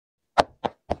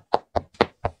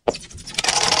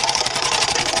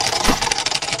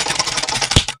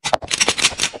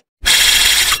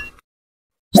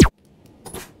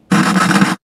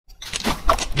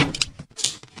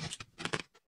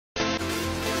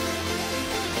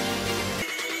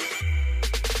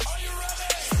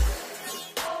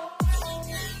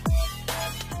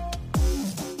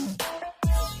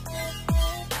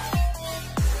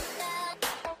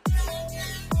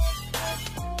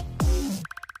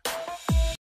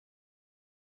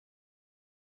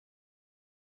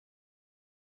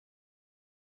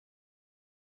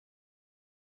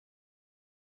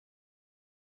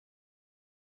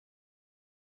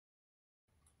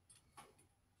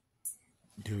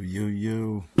Yo, yo,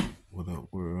 yo. What up,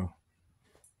 world?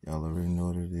 Y'all already know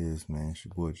what it is, man. It's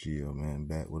your boy Gio, man.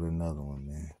 Back with another one,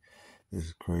 man. This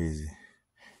is crazy.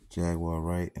 Jaguar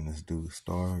Wright and this dude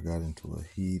Star got into a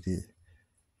heated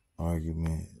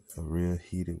argument. A real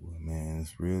heated one, man.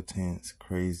 It's real tense,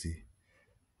 crazy.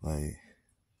 Like,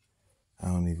 I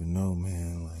don't even know,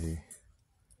 man. Like,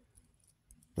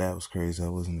 that was crazy. I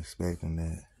wasn't expecting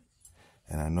that.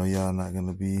 And I know y'all not going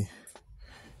to be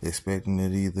expecting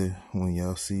it either when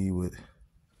y'all see what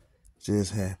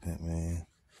just happened, man.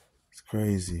 It's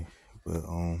crazy, but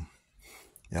y'all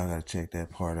gotta check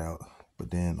that part out. But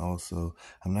then also,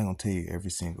 I'm not gonna tell you every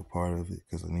single part of it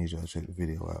because I need y'all to check the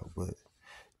video out. But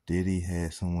Diddy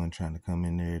had someone trying to come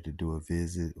in there to do a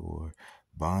visit or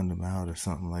bond him out or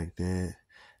something like that.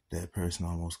 That person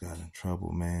almost got in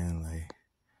trouble, man. Like,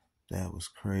 that was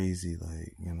crazy.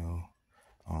 Like,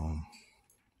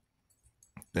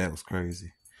 that was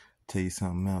crazy. Tell you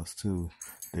something else too.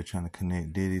 They're trying to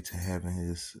connect Diddy to having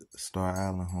his Star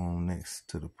Island home next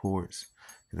to the ports.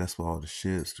 That's where all the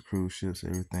ships, the cruise ships,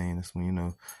 everything. That's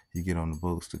when, you get on the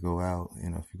boats to go out. If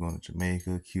you're going to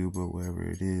Jamaica, Cuba, wherever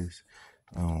it is.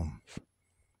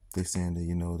 They're saying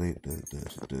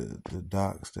that, the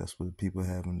docks, that's where people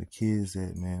having the kids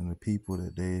at, man. The people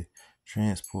that they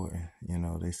transporting,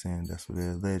 they saying that's what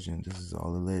they're alleging. This is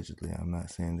all allegedly. I'm not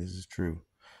saying this is true.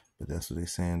 But that's what they're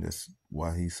saying. That's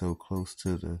why he's so close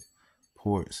to the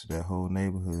ports, that whole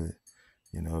neighborhood.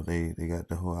 They got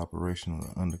the whole operation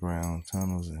of underground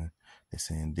tunnels, and they're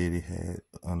saying Diddy had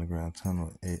underground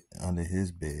tunnel under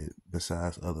his bed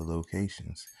besides other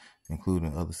locations,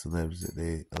 including other celebrities that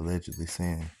they allegedly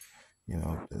saying,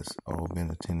 that's all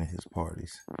been attending his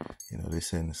parties. They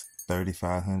saying it's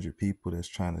 3,500 people that's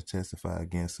trying to testify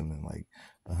against him, and like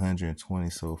 120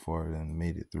 so far that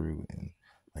made it through, and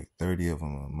like 30 of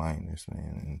them are minors,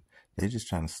 man. And they just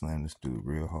trying to slam this dude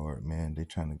real hard, man. They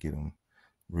trying to get him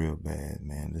real bad,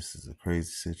 man. This is a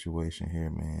crazy situation here,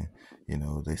 man.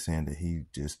 They saying that he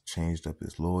just changed up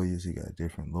his lawyers. He got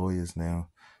different lawyers now.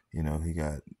 He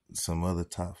got some other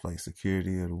top flight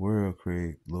security of the world,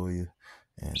 Craig lawyer.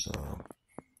 And,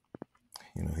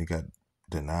 he got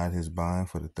denied his bond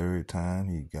for the third time.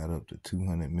 He got up to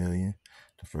 200 million.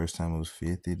 The first time it was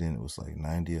 50, then it was like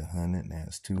 90, 100, now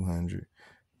it's 200.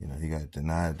 He got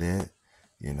denied that.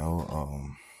 They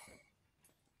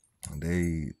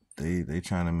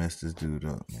trying to mess this dude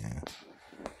up, man.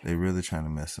 They really trying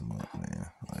to mess him up, man.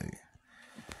 Like,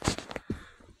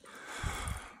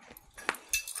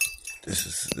 this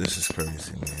is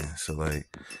crazy, man. So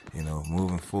like,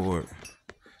 moving forward,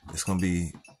 it's gonna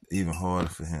be even harder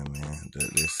for him, man.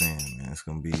 They're saying, man, it's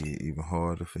gonna be even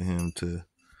harder for him to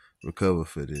recover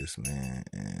for this, man.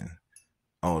 And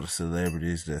all the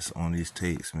celebrities that's on these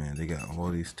tapes, man. They got all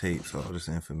these tapes, all this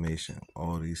information,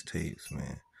 all these tapes,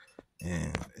 man.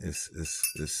 And this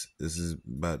is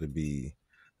about to be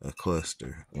a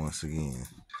cluster once again.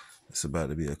 It's about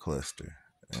to be a cluster.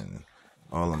 And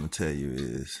all I'm gonna tell you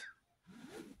is,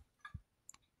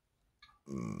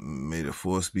 may the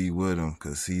force be with him,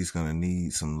 because he's gonna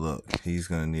need some luck. He's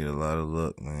gonna need a lot of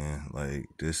luck, man. Like,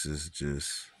 this is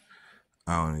just,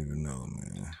 I don't even know,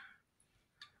 man.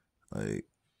 Like,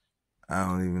 I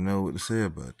don't even know what to say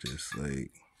about this.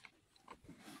 Like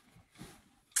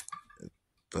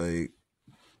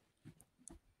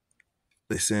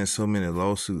they saying so many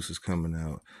lawsuits is coming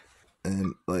out,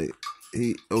 and like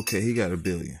he got $1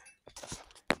 billion.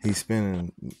 He's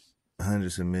spending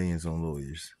hundreds of millions on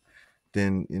lawyers.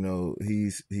 Then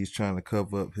he's trying to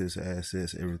cover up his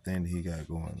assets, everything that he got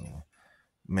going on.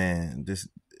 Man,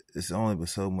 it's only but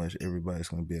so much everybody's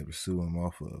going to be able to sue him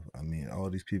off of. I mean, all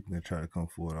these people can try to come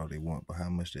forward all they want, but how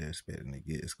much they're expecting to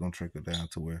get, it's going to trickle down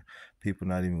to where people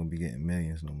not even going to be getting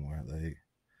millions no more.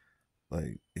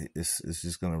 Like it's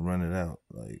just going to run it out,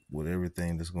 like, with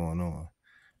everything that's going on.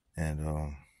 And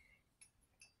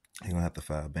he's going to have to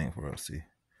file bankruptcy.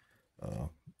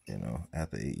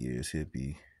 After 8 years, he'll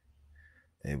be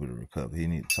able to recover. He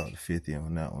need to talk to 50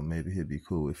 on that one. Maybe he'll be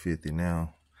cool with 50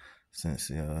 now, since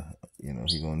he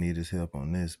gonna need his help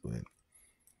on this. But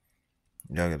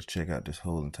y'all gotta check out this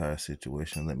whole entire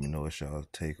situation. Let me know what y'all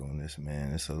take on this,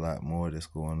 man. It's a lot more that's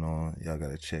going on. Y'all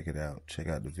gotta check it out. Check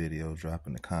out the video, drop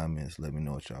in the comments, let me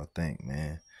know what y'all think,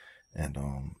 man. And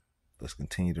let's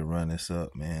continue to run this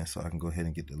up, man, so I can go ahead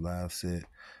and get the live set.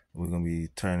 We're gonna be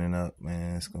turning up,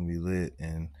 man. It's gonna be lit.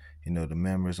 And the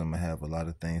members, I'm gonna have a lot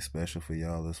of things special for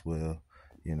y'all as well.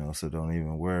 So don't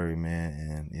even worry,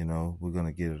 man. And, we're going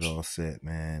to get it all set,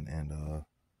 man. And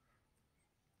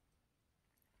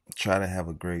try to have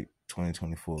a great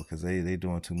 2024, because they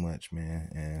doing too much, man.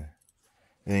 And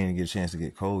they didn't even get a chance to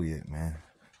get cold yet, man.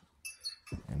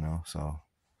 So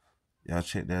Y'all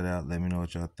check that out. Let me know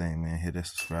what y'all think, man. Hit that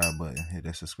subscribe button. Hit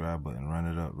that subscribe button. Run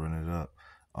it up. Run it up.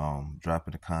 Drop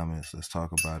in the comments. Let's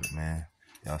talk about it, man.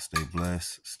 Y'all stay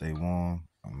blessed. Stay warm.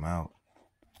 I'm out.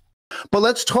 But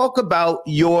let's talk about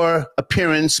your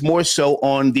appearance more so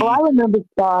on the... Oh, I remember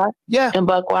Star. Yeah. And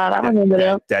Buckwild. I remember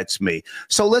them. That's me.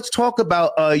 So let's talk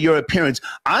about your appearance.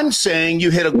 I'm saying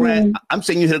you hit a grand... I'm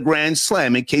saying you hit a grand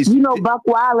slam in case... You know,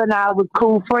 Buckwild and I was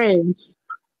cool friends.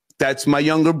 That's my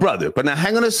younger brother. But now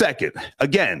hang on a second.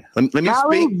 Again, let me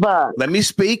speak. Let me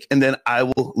speak, and then I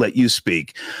will let you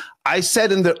speak. I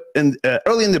said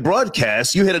early in the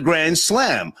broadcast, you hit a grand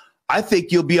slam. I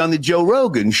think you'll be on the Joe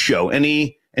Rogan show.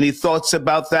 Any thoughts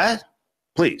about that?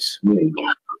 Please.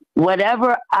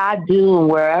 Whatever I do and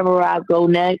wherever I go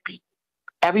next,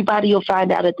 everybody will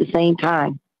find out at the same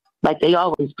time, like they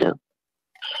always do.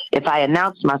 If I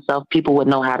announce myself, people would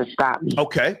know how to stop me.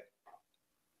 Okay.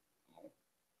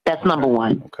 That's number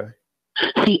one. Okay.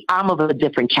 See, I'm of a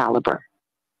different caliber.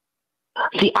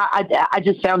 See, I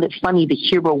just found it funny, the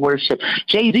hero worship.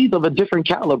 Jay-Z's of a different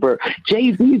caliber.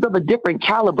 Jay-Z's of a different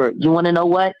caliber. You want to know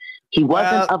what? He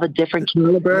wasn't of a different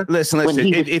caliber. Listen.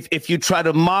 If you try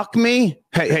to mock me,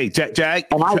 hey, Jag.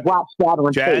 And I watched that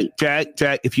on tape.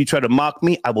 Jag, if you try to mock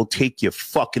me, I will take your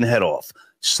fucking head off.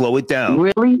 Slow it down.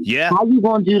 Really? Yeah. How you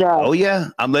gonna do that? Oh yeah,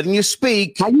 I'm letting you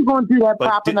speak. How you gonna do that?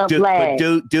 Popping up flag.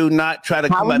 But do not try to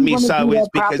come at me sideways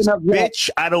because, bitch,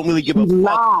 I don't really give a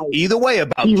fuck either way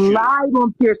about you. He lied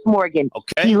on Pierce Morgan.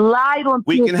 Okay. He lied on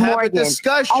Pierce Morgan. We can have a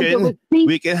discussion.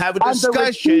 We can have a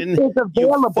discussion.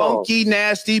 You funky,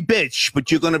 nasty bitch.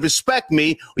 But you're gonna respect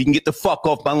me, or you can get the fuck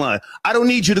off my line. I don't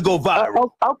need you to go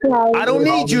viral. Okay. I don't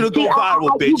need you to go viral,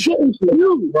 bitch.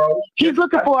 He's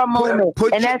looking for a moment,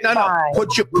 and that's fine.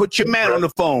 Put your man on the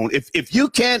phone. If you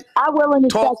can't, I will in a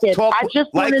second. I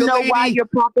just want to know why you're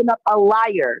popping up a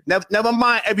liar. Never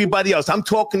mind everybody else. I'm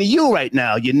talking to you right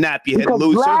now. You nappy head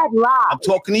loser. Vlad lied. I'm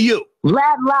talking to you.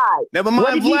 Vlad lied. Never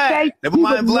mind Vlad. Never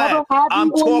mind Vlad.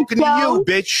 I'm talking to you,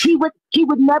 bitch. He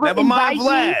would never. Never mind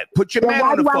Vlad. Put your man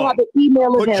on the phone. Why do I have an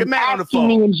email of him asking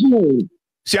me in June?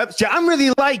 See, I'm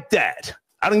really like that.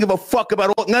 I don't give a fuck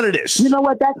about none of this. You know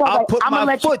what? That's all right. I'll put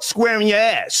my foot square in your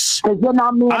ass. Because you're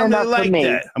not man enough for me.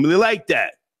 I'm really like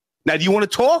that. Now, do you want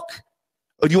to talk?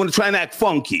 Or do you want to try and act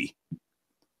funky?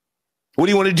 What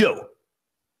do you want to do?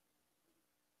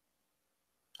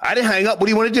 I didn't hang up. What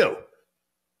do you want to do?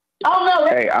 Oh, no.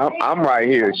 Hey, I'm right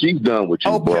here. She's done with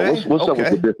you, boy. What's up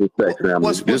with the disrespect,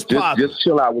 family? Just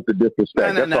chill out with the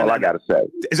disrespect. That's all I got to say.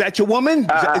 Is that your woman? Is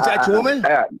that your woman?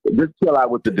 Just chill out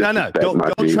with the disrespect. No.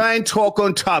 Don't try and talk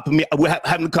on top of me. We're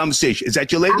having a conversation. Is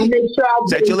that your lady? Is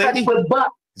that your lady?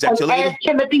 Is that your lady? Ask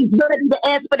Timothy's ability to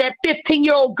answer for that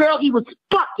 15-year-old girl he was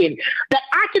fucking. That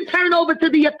I can turn over to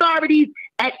the authorities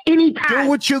at any time. Do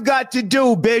what you got to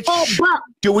do, bitch. Oh, Buck.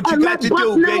 Do what you got to do,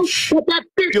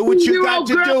 bitch. Do what you got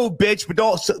to do, bitch. But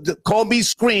don't call me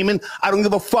screaming. I don't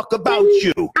give a fuck about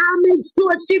you. I'll make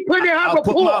sure she put in her report. I'll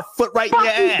put my foot right in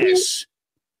your ass.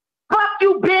 Fuck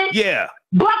you, bitch. Yeah.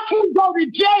 Buck can go to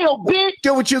jail, bitch.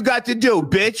 Do what you got to do,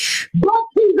 bitch. Buck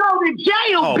can go to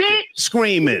jail, bitch.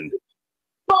 Screaming.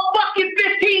 For fucking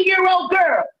 15-year-old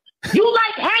girl. You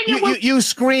like hanging with... You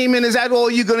screaming, is that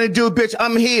all you're going to do, bitch?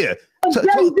 I'm here.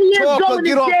 Talk or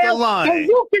get off the line.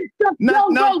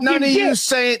 None of you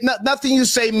say... Nothing you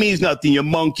say means nothing, you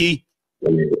monkey.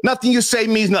 Nothing you say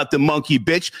means nothing, monkey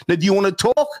bitch. Now, do you want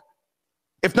to talk?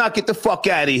 If not, get the fuck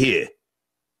out of here.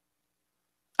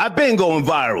 I've been going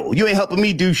viral. You ain't helping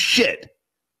me do shit.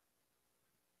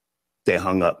 They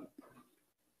hung up.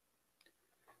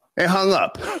 They hung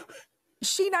up.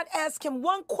 She not ask him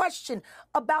one question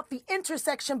about the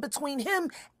intersection between him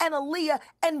and Aaliyah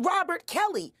and Robert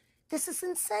Kelly. This is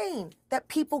insane that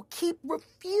people keep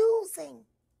refusing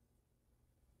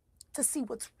to see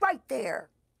what's right there.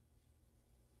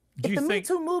 If the Me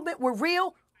Too movement were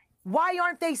real, why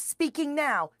aren't they speaking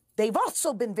now? They've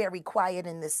also been very quiet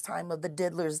in this time of the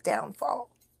diddler's downfall.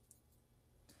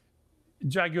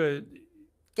 Jaguar,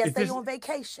 guess they're on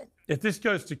vacation. If this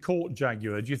goes to court,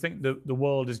 Jaguar, do you think the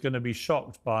world is going to be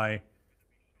shocked by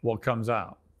what comes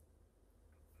out?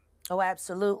 Oh,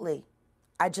 absolutely.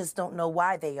 I just don't know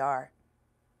why they are.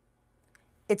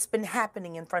 It's been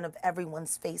happening in front of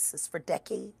everyone's faces for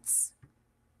decades.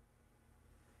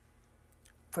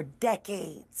 For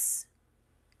decades.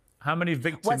 How many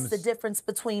victims? What's the difference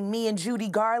between me and Judy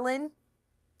Garland?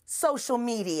 Social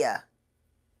media.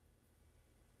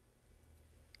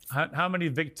 How many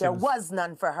victims? There was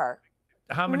none for her.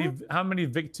 How many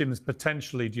victims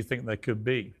potentially do you think there could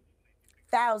be?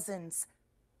 Thousands.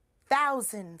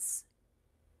 Thousands.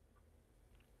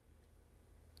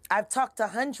 I've talked to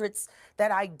hundreds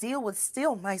that I deal with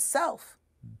still myself.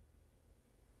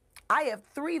 I have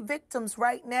 3 victims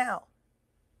right now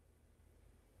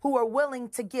who are willing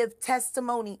to give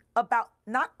testimony about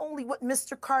not only what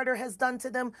Mr. Carter has done to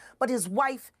them, but his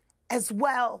wife as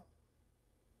well.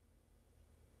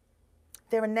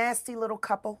 They're a nasty little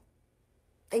couple.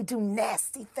 They do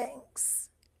nasty things.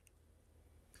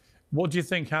 What do you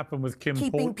think happened with Kim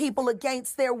Porter? Keeping people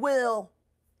against their will.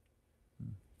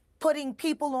 Putting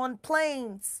people on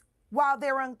planes while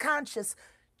they're unconscious,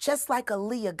 just like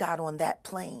Aaliyah got on that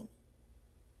plane.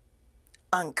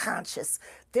 Unconscious.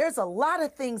 There's a lot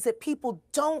of things that people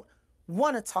don't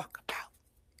want to talk about,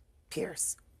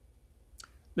 Pierce.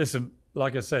 Listen,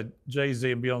 like I said, Jay-Z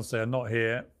and Beyonce are not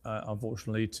here,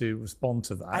 unfortunately, to respond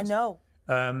to that. I know.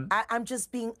 I'm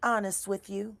just being honest with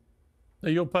you.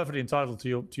 You're perfectly entitled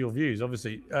to your views,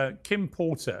 obviously. Kim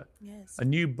Porter, yes. A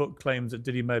new book claims that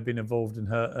Diddy may have been involved in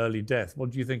her early death.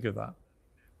 What do you think of that?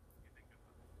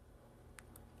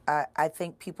 I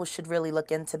think people should really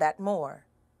look into that more.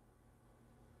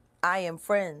 I am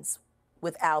friends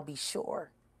with Albie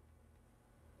Shore.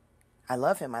 I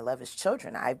love him. I love his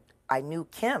children. I knew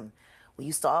Kim. We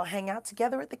used to all hang out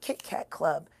together at the Kit Kat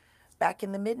Club back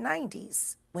in the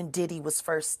mid-90s when Diddy was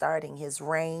first starting his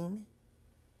reign.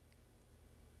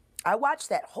 I watched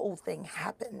that whole thing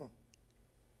happen.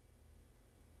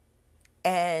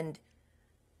 And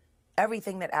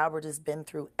everything that Albert has been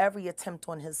through, every attempt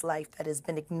on his life that has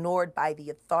been ignored by the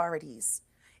authorities,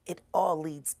 it all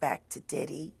leads back to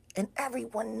Diddy. And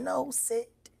everyone knows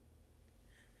it.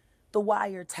 The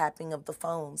wiretapping of the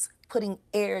phones, putting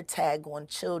AirTag on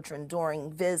children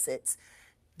during visits.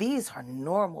 These are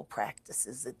normal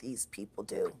practices that these people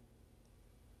do.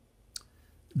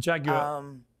 Jaguar,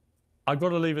 I've got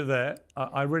to leave it there.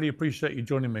 I really appreciate you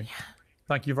joining me.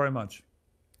 Thank you very much.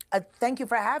 Thank you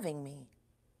for having me.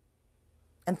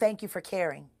 And thank you for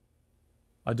caring.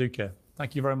 I do care.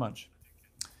 Thank you very much.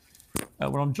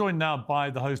 Well, I'm joined now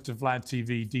by the host of Vlad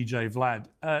TV, DJ Vlad.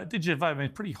 DJ Vlad, I mean,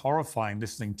 it's pretty horrifying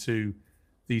listening to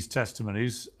these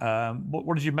testimonies.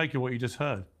 What did you make of what you just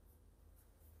heard?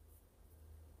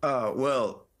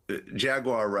 Well,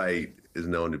 Jaguar Wright is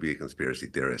known to be a conspiracy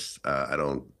theorist. I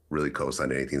don't really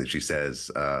co-sign anything that she says.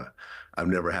 I've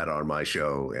never had her on my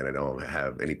show, and I don't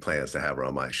have any plans to have her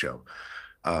on my show.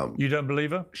 You don't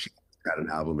believe her? She's got an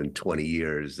album in 20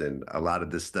 years, and a lot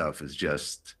of this stuff is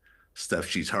just stuff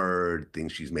she's heard,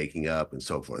 things she's making up, and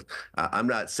so forth. I'm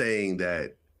not saying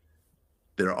that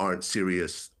there aren't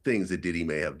serious things that Diddy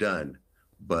may have done,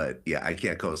 but yeah, I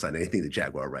can't co-sign anything that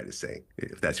Jaguar Wright is saying,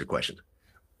 if that's your question.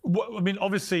 Well, I mean,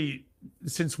 obviously,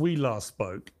 since we last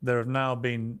spoke, there have now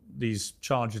been these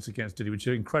charges against Diddy, which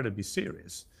are incredibly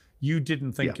serious. You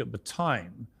didn't think at the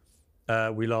time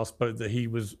we last spoke that he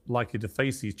was likely to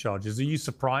face these charges. Are you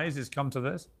surprised it's come to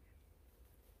this?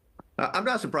 I'm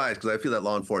not surprised, because I feel that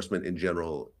law enforcement in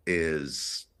general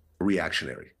is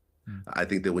reactionary. I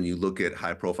think that when you look at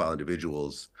high-profile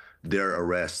individuals, their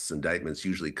arrests, indictments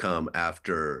usually come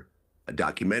after a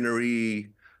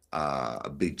documentary, a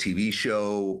big TV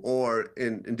show, or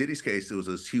in Diddy's case, it was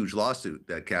this huge lawsuit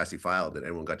that Cassie filed that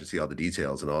everyone got to see all the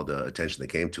details and all the attention that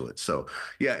came to it. So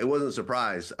yeah, it wasn't a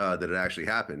surprise that it actually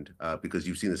happened, because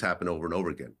you've seen this happen over and over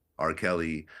again. R.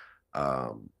 Kelly,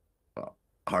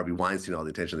 Harvey Weinstein, all the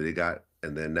attention that they got,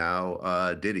 and then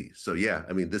now Diddy. So yeah,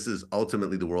 I mean, this is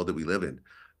ultimately the world that we live in.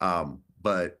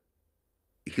 But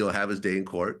he'll have his day in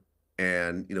court.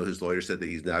 And, you know, his lawyer said that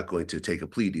he's not going to take a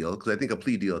plea deal, because I think a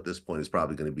plea deal at this point is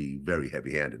probably going to be very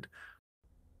heavy-handed.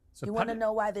 So you want to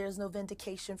know why there's no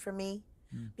vindication for me?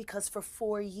 Because for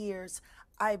 4 years,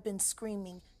 I've been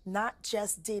screaming, not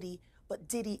just Diddy, but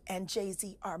Diddy and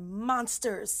Jay-Z are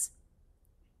monsters.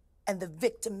 And the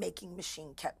victim-making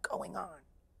machine kept going on.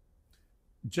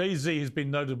 Jay-Z has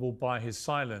been notable by his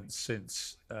silence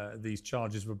since these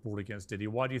charges were brought against Diddy.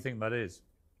 Why do you think that is?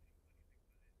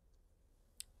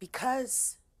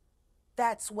 Because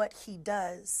that's what he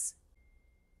does.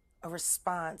 A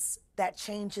response that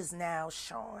changes now,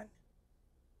 Sean.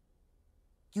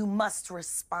 You must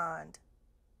respond.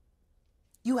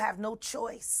 You have no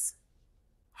choice.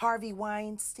 Harvey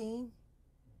Weinstein,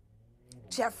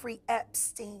 Jeffrey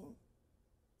Epstein,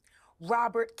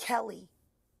 Robert Kelly,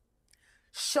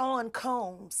 Sean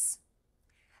Combs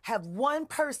have one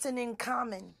person in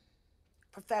common,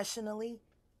 professionally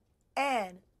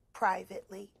and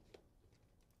privately.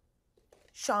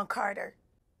 Sean Carter.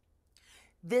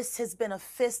 This has been a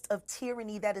fist of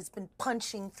tyranny that has been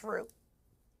punching through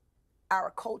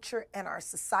our culture and our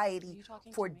society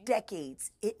for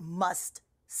decades. It must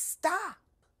stop.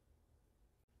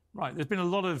 Right. There's been a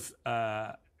lot of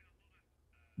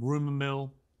rumor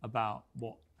mill about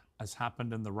what has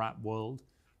happened in the rap world.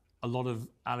 A lot of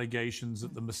allegations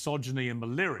that the misogyny in the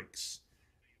lyrics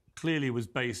clearly was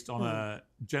based on a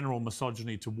general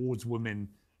misogyny towards women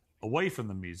away from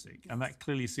the music. And that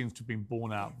clearly seems to have been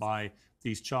borne out by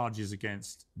these charges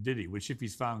against Diddy, which if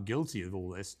he's found guilty of all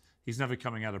this, he's never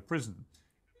coming out of prison.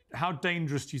 How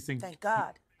dangerous do you think... Thank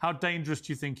God. How dangerous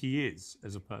do you think he is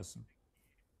as a person?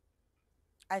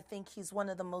 I think he's one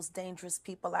of the most dangerous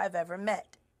people I've ever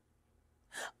met.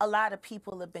 A lot of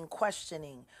people have been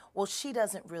questioning, well, she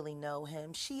doesn't really know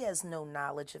him. She has no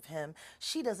knowledge of him.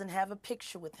 She doesn't have a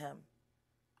picture with him.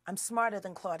 I'm smarter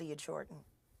than Claudia Jordan.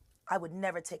 I would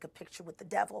never take a picture with the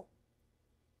devil.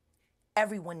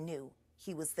 Everyone knew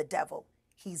he was the devil.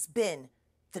 He's been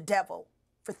the devil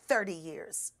for 30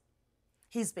 years.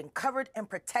 He's been covered and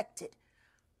protected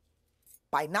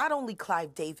by not only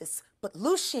Clive Davis, but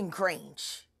Lucian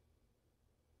Grange.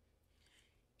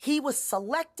 He was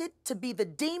selected to be the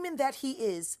demon that he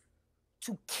is,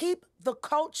 to keep the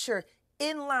culture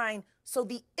in line so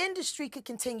the industry could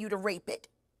continue to rape it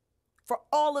for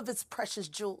all of its precious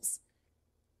jewels.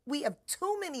 We have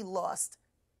too many lost.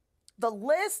 The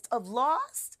list of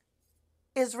lost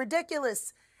is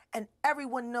ridiculous. And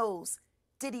everyone knows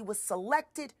Diddy was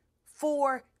selected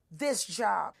for this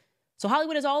job. So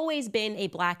Hollywood has always been a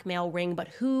blackmail ring, but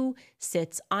who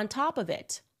sits on top of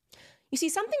it? You see,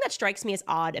 something that strikes me as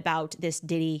odd about this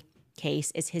Diddy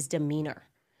case is his demeanor.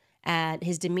 And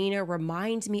his demeanor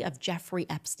reminds me of Jeffrey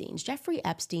Epstein's. Jeffrey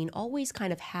Epstein always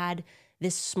kind of had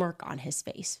this smirk on his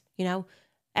face. You know,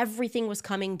 everything was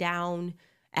coming down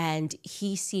and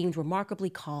he seemed remarkably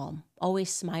calm,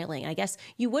 always smiling. I guess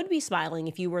you would be smiling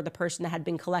if you were the person that had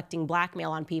been collecting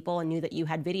blackmail on people and knew that you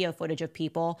had video footage of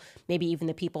people, maybe even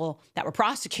the people that were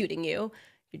prosecuting you.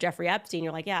 You're Jeffrey Epstein,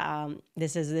 you're like, yeah,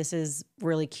 this is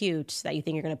really cute that you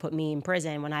think you're going to put me in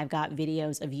prison when I've got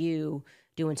videos of you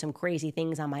doing some crazy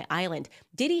things on my island.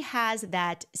 Diddy has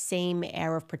that same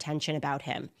air of pretension about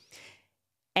him.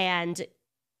 And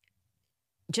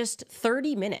just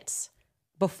 30 minutes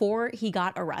before he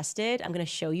got arrested, I'm going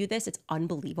to show you this. It's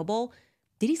unbelievable.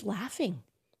 Diddy's laughing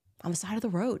on the side of the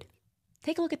road.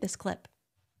 Take a look at this clip.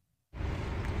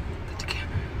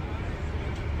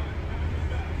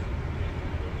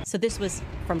 So this was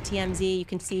from TMZ. You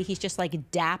can see he's just like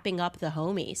dapping up the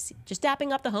homies. Just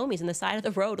dapping up the homies on the side of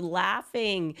the road,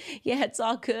 laughing. Yeah, it's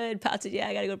all good. About to, yeah,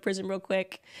 I got to go to prison real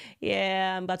quick.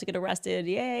 Yeah, I'm about to get arrested.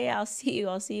 Yeah, I'll see you.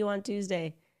 I'll see you on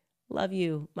Tuesday. Love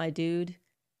you, my dude.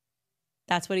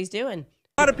 That's what he's doing.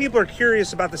 A lot of people are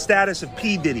curious about the status of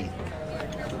P. Diddy.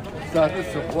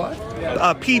 Status of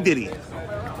what? P. Diddy.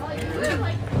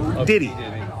 Diddy.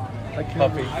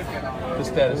 Puppy. The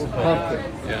status of Puppy.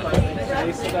 Yeah.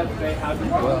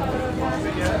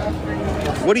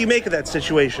 What do you make of that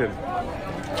situation?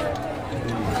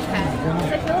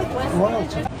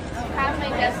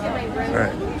 All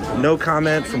right. No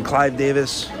comment from Clive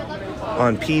Davis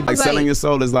on P. Like selling your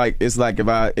soul is like it's like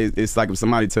if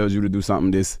somebody tells you to do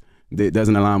something that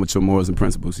doesn't align with your morals and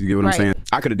principles. You get what I'm saying?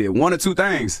 I could have did one or two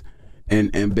things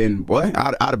and been, boy,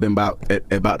 I'd have been about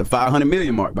the 500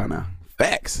 million mark by now.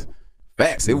 Facts.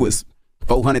 It was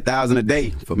 400,000 a day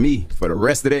for me for the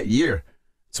rest of that year,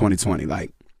 2020.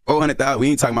 Like 400,000. We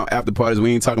ain't talking about after parties.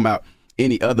 We ain't talking about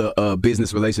any other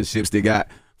business relationships that got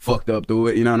fucked up through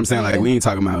it. You know what I'm saying? Like we ain't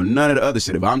talking about none of the other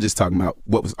shit. If I'm just talking about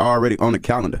what was already on the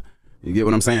calendar. You get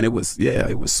what I'm saying? It was, yeah,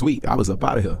 it was sweet. I was up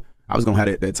out of here. I was gonna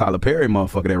have that Tyler Perry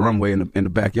motherfucker, that runway in the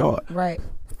backyard. Right.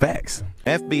 Facts.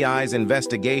 FBI's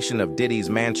investigation of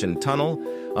Diddy's mansion tunnel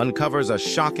uncovers a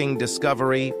shocking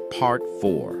discovery, Part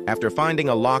 4. After finding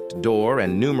a locked door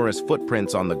and numerous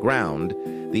footprints on the ground,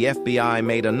 the FBI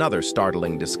made another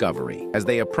startling discovery. As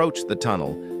they approached the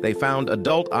tunnel, they found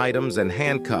adult items and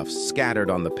handcuffs scattered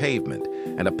on the pavement,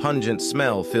 and a pungent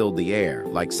smell filled the air,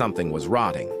 like something was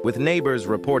rotting. With neighbors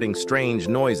reporting strange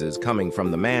noises coming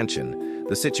from the mansion,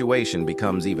 the situation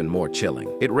becomes even more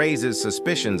chilling. It raises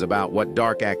suspicions about what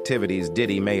dark activities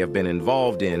Diddy may have been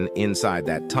involved in inside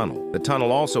that tunnel. The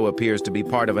tunnel also appears to be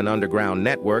part of an underground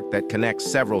network that connects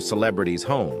several celebrities'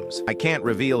 homes. I can't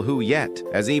reveal who yet,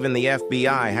 as even the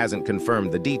FBI hasn't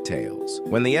confirmed the details.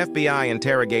 When the FBI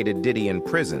interrogated Diddy in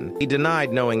prison, he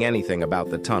denied knowing anything about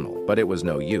the tunnel, but it was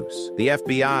no use. The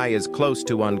FBI is close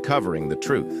to uncovering the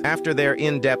truth. After their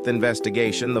in-depth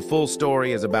investigation, the full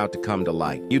story is about to come to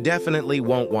light. You definitely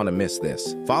won't want to miss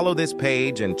this. Follow this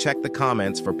page and check the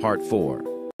comments for Part 4.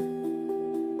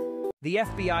 The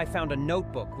FBI found a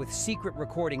notebook with secret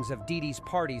recordings of Diddy's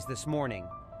parties this morning,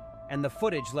 and the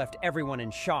footage left everyone in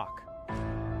shock.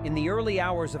 In the early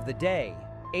hours of the day,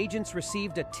 agents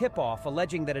received a tip-off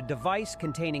alleging that a device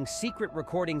containing secret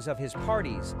recordings of his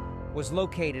parties was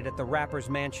located at the rapper's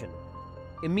mansion.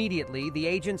 Immediately, the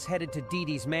agents headed to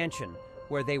Diddy's mansion,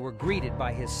 where they were greeted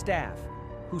by his staff,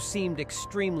 who seemed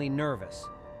extremely nervous.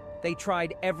 They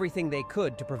tried everything they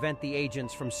could to prevent the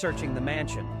agents from searching the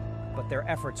mansion, but their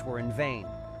efforts were in vain.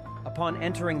 Upon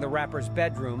entering the rapper's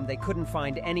bedroom, they couldn't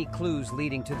find any clues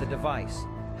leading to the device.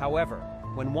 However,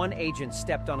 when one agent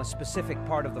stepped on a specific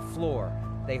part of the floor,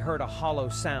 they heard a hollow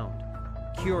sound.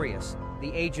 Curious,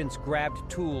 the agents grabbed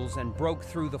tools and broke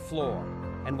through the floor,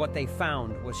 and what they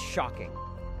found was shocking.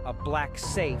 A black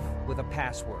safe with a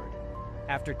password.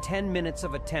 After 10 minutes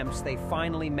of attempts, they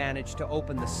finally managed to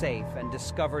open the safe and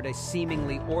discovered a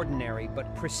seemingly ordinary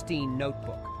but pristine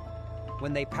notebook.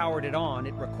 When they powered it on,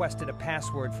 it requested a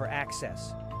password for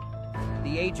access.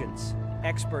 The agents,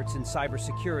 experts in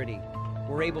cybersecurity,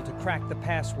 were able to crack the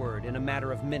password in a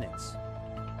matter of minutes.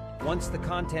 Once the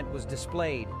content was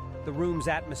displayed, the room's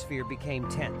atmosphere became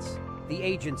tense. The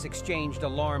agents exchanged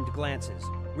alarmed glances,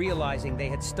 realizing they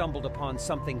had stumbled upon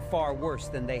something far worse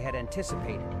than they had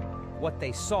anticipated. What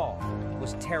they saw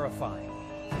was terrifying.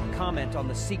 Comment on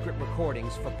the secret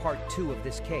recordings for part 2 of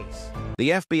this case.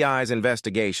 The FBI's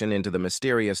investigation into the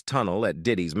mysterious tunnel at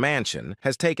Diddy's mansion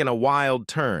has taken a wild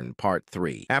turn, part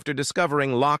 3. After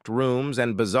discovering locked rooms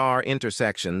and bizarre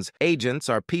intersections, agents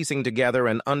are piecing together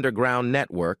an underground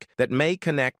network that may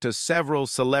connect to several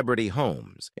celebrity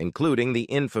homes, including the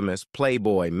infamous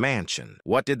Playboy Mansion.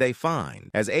 What did they find?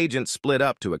 As agents split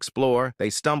up to explore, they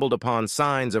stumbled upon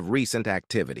signs of recent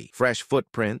activity. Fresh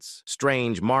footprints,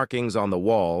 strange markings on the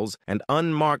wall, and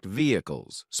unmarked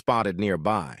vehicles spotted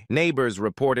nearby. Neighbors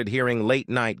reported hearing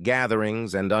late-night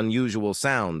gatherings and unusual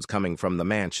sounds coming from the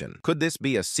mansion. Could this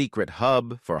be a secret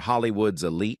hub for Hollywood's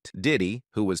elite? Diddy,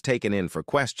 who was taken in for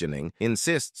questioning,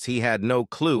 insists he had no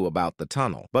clue about the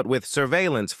tunnel. But with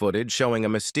surveillance footage showing a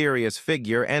mysterious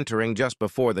figure entering just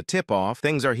before the tip-off,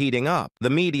 things are heating up.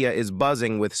 The media is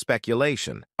buzzing with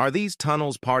speculation. Are these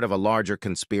tunnels part of a larger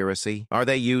conspiracy? Are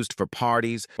they used for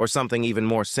parties or something even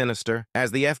more sinister?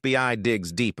 As the FBI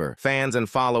digs deeper, fans and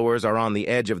followers are on the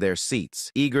edge of their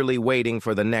seats, eagerly waiting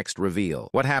for the next reveal.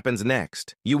 What happens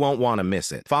next? You won't want to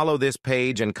miss it. Follow this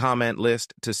page and comment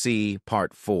list to see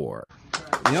part 4.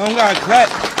 You don't gotta clap.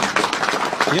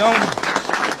 You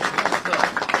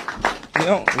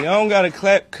don't gotta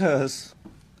clap, cause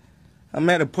I'm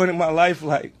at a point in my life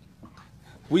like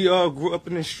we all grew up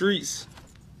in the streets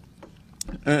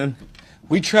and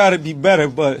we try to be better,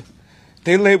 but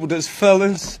they labeled us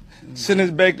felons, sent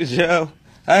us back to jail.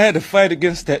 I had to fight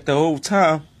against that the whole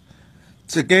time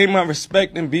to gain my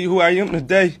respect and be who I am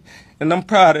today, and I'm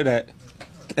proud of that.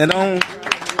 And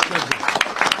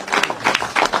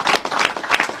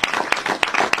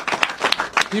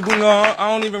people know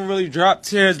I don't even really drop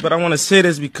tears, but I want to say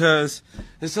this because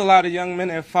there's a lot of young men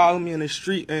that follow me in the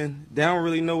street and they don't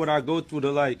really know what I go through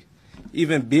to like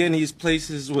even be in these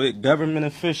places with government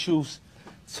officials,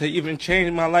 to even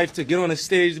change my life, to get on the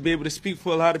stage, to be able to speak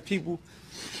for a lot of people.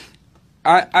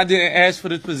 I didn't ask for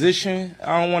this position.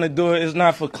 I don't want to do it. It's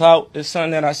not for clout. It's something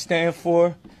that I stand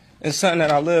for. It's something that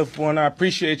I live for, and I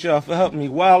appreciate y'all for helping me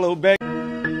wallow back.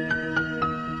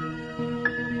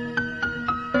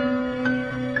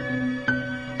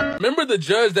 Remember the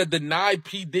judge that denied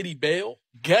P. Diddy bail?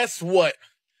 Guess what?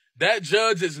 That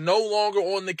judge is no longer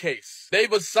on the case.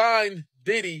 They've assigned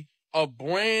Diddy a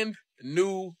brand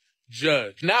new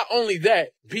judge. Not only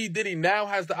that, P. Diddy now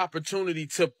has the opportunity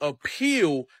to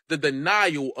appeal the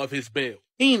denial of his bail,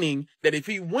 meaning that if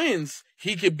he wins,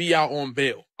 he could be out on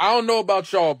bail. I don't know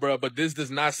about y'all, bro, but this does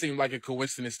not seem like a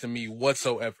coincidence to me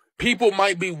whatsoever. People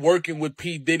might be working with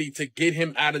P. Diddy to get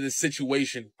him out of this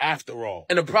situation after all.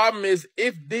 And the problem is,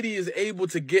 if Diddy is able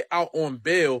to get out on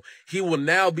bail, he will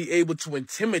now be able to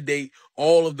intimidate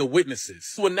all of the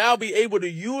witnesses. He will now be able to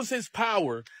use his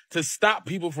power to stop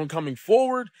people from coming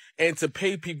forward and to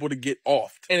pay people to get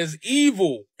off. And as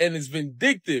evil and as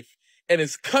vindictive and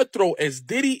as cutthroat as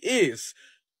Diddy is,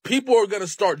 people are going to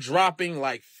start dropping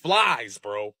like flies,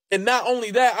 bro. And not only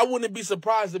that, I wouldn't be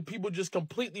surprised if people just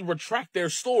completely retract their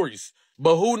stories.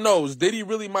 But who knows? Diddy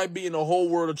really might be in a whole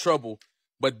world of trouble.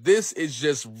 But this is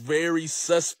just very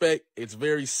suspect. It's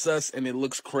very sus, and it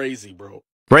looks crazy, bro.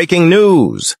 Breaking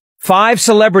news. 5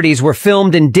 celebrities were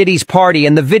filmed in Diddy's party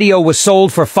and the video was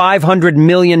sold for $500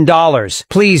 million.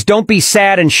 Please don't be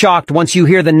sad and shocked once you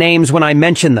hear the names when I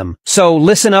mention them. So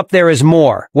listen up, there is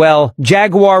more. Well,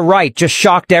 Jaguar Wright just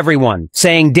shocked everyone,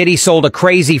 saying Diddy sold a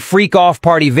crazy freak-off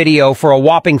party video for a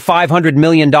whopping $500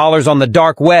 million on the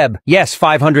dark web. Yes,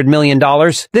 $500 million.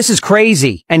 This is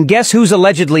crazy. And guess who's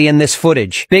allegedly in this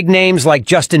footage? Big names like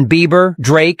Justin Bieber,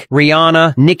 Drake,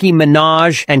 Rihanna, Nicki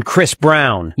Minaj, and Chris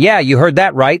Brown. Yeah, you heard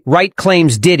that right. Wright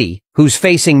claims Diddy, who's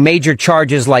facing major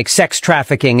charges like sex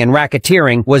trafficking and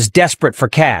racketeering, was desperate for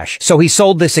cash, so he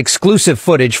sold this exclusive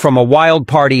footage from a wild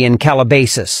party in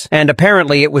Calabasas. And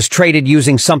apparently it was traded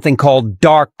using something called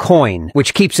dark coin,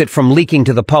 which keeps it from leaking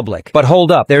to the public. But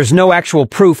hold up, there's no actual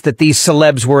proof that these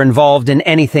celebs were involved in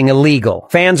anything illegal.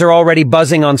 Fans are already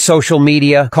buzzing on social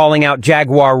media, calling out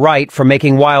Jaguar Wright for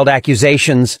making wild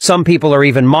accusations. Some people are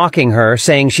even mocking her,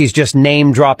 saying she's just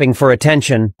name-dropping for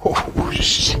attention. Oh,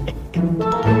 shit.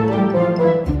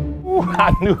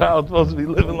 I knew I was supposed to be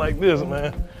living like this,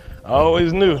 man. I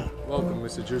always knew. Welcome,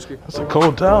 Mr. Drewski. It's a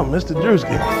cold town, Mr.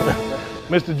 Drewski.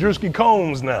 Mr. Drewski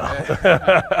Combs now.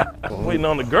 Waiting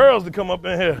on the girls to come up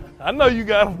in here. I know you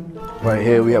got them. Right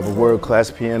here, we have a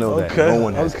world-class piano that no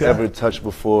one has ever touched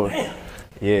before. Damn.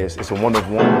 Yes, it's a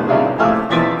one-of-one.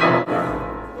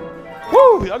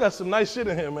 Woo! Y'all got some nice shit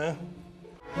in here, man.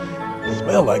 It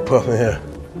smell like puff in here.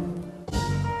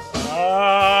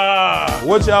 Ah,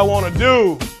 what y'all want to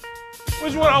do?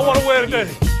 Which one I want to wear today?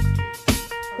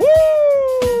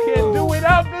 Woo! Can't do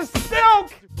without the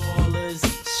silk.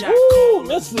 Woo!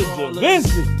 Mr. Da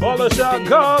Vinci. Baller shot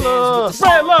caller.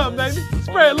 Spread love, baby.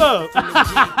 Spread love.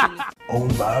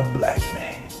 Owned by a black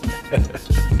man.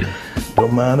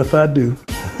 Don't mind if I do.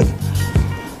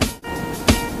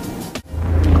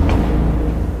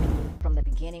 From the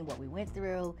beginning, what we went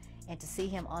through, and to see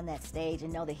him on that stage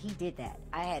and know that he did that,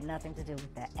 I had nothing to do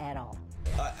with that at all.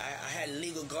 I had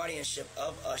legal guardianship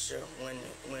of Usher when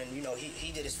you know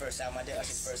he did his first album. I did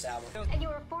Usher's first album. And you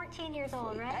were 14 years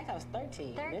old, right? I think I was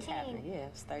 13. 13. Yeah, I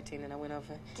was 13 and I went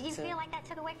over. Do you feel like that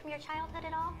took away from your childhood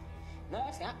at all? No,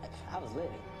 actually, I was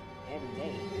living every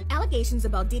day. Allegations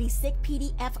about Diddy's sick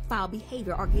PDF file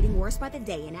behavior are getting worse by the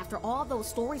day, and after all those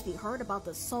stories we heard about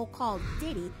the so-called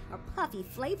Diddy or Puffy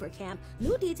flavor camp,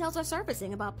 new details are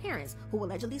surfacing about parents who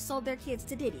allegedly sold their kids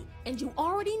to Diddy. And you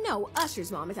already know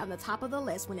Usher's mom is on the top of the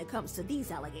list when it comes to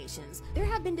these allegations. There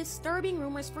have been disturbing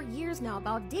rumors for years now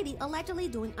about Diddy allegedly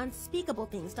doing unspeakable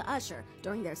things to Usher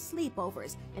during their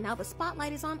sleepovers, and now the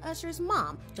spotlight is on Usher's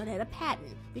mom, Jonetta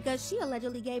Patton, because she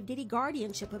allegedly gave Diddy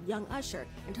guardianship of young Usher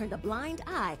and turned a blind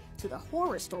eye to the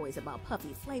horror stories about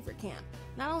Puffy flavor camp.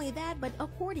 Not only that, but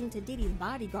according to Diddy's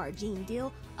bodyguard Gene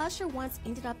Deal, Usher once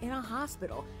ended up in a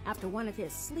hospital after one of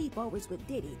his sleepovers with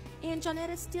Diddy, and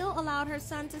Jonetta still allowed her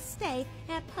son to stay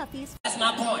at Puffy's. That's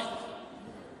my point.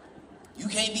 You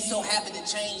can't be so happy to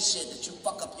change shit that you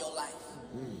fuck up your life.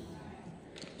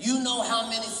 You know how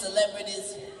many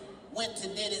celebrities went to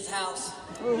Diddy's house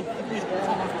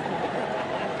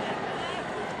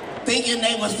thinking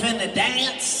they was finna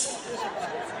dance?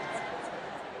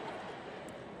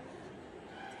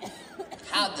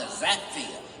 How does that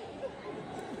feel?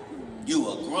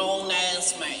 You a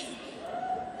grown-ass man.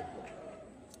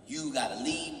 You gotta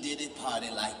leave Diddy's party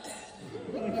like that.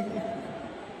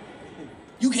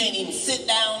 You can't even sit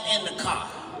down in the car.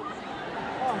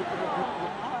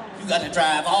 You gotta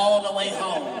drive all the way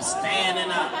home,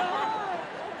 standing up.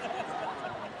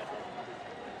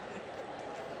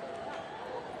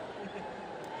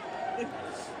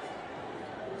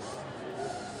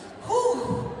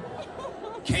 Whew.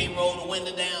 Can't roll the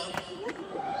window down.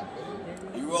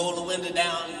 You roll the window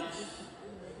down,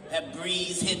 that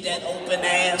breeze hit that open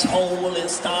ass hole and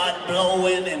start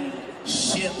blowing, and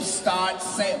ships start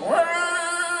sailing.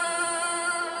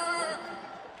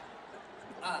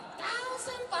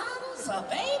 1,000 bottles of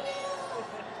baby.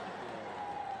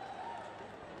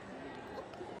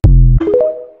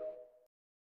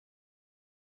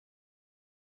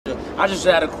 I just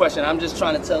had a question. I'm just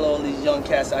trying to tell all these young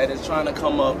cats out there trying to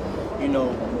come up, you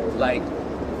know, like,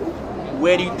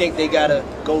 where do you think they gotta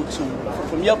go to?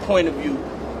 From your point of view, you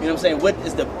know what I'm saying? What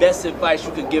is the best advice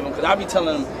you could give them? Because I be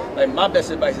telling them, like, my best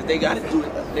advice is they gotta do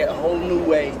it a whole new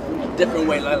way, different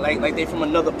way, like they from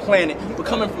another planet. But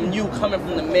coming from you, coming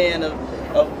from the man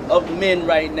of men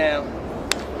right now,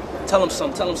 tell them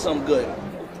something good.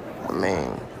 I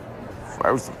mean,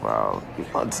 first of all, you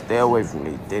want to stay away from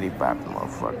these Diddy popping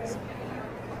motherfuckers.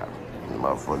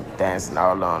 Motherfuckers dancing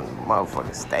all on the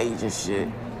motherfucking stage and shit.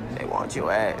 They want your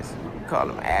ass. You call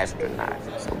them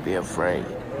astronauts. So be afraid.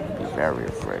 Be very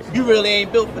afraid. You really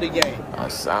ain't built for the game.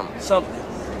 Something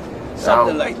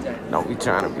like that. Don't be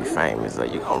trying to be famous or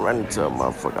you gonna run into a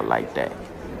motherfucker like that.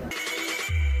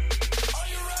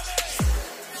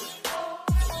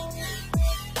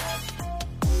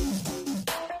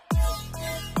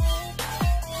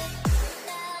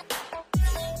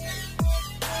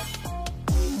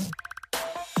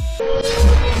 You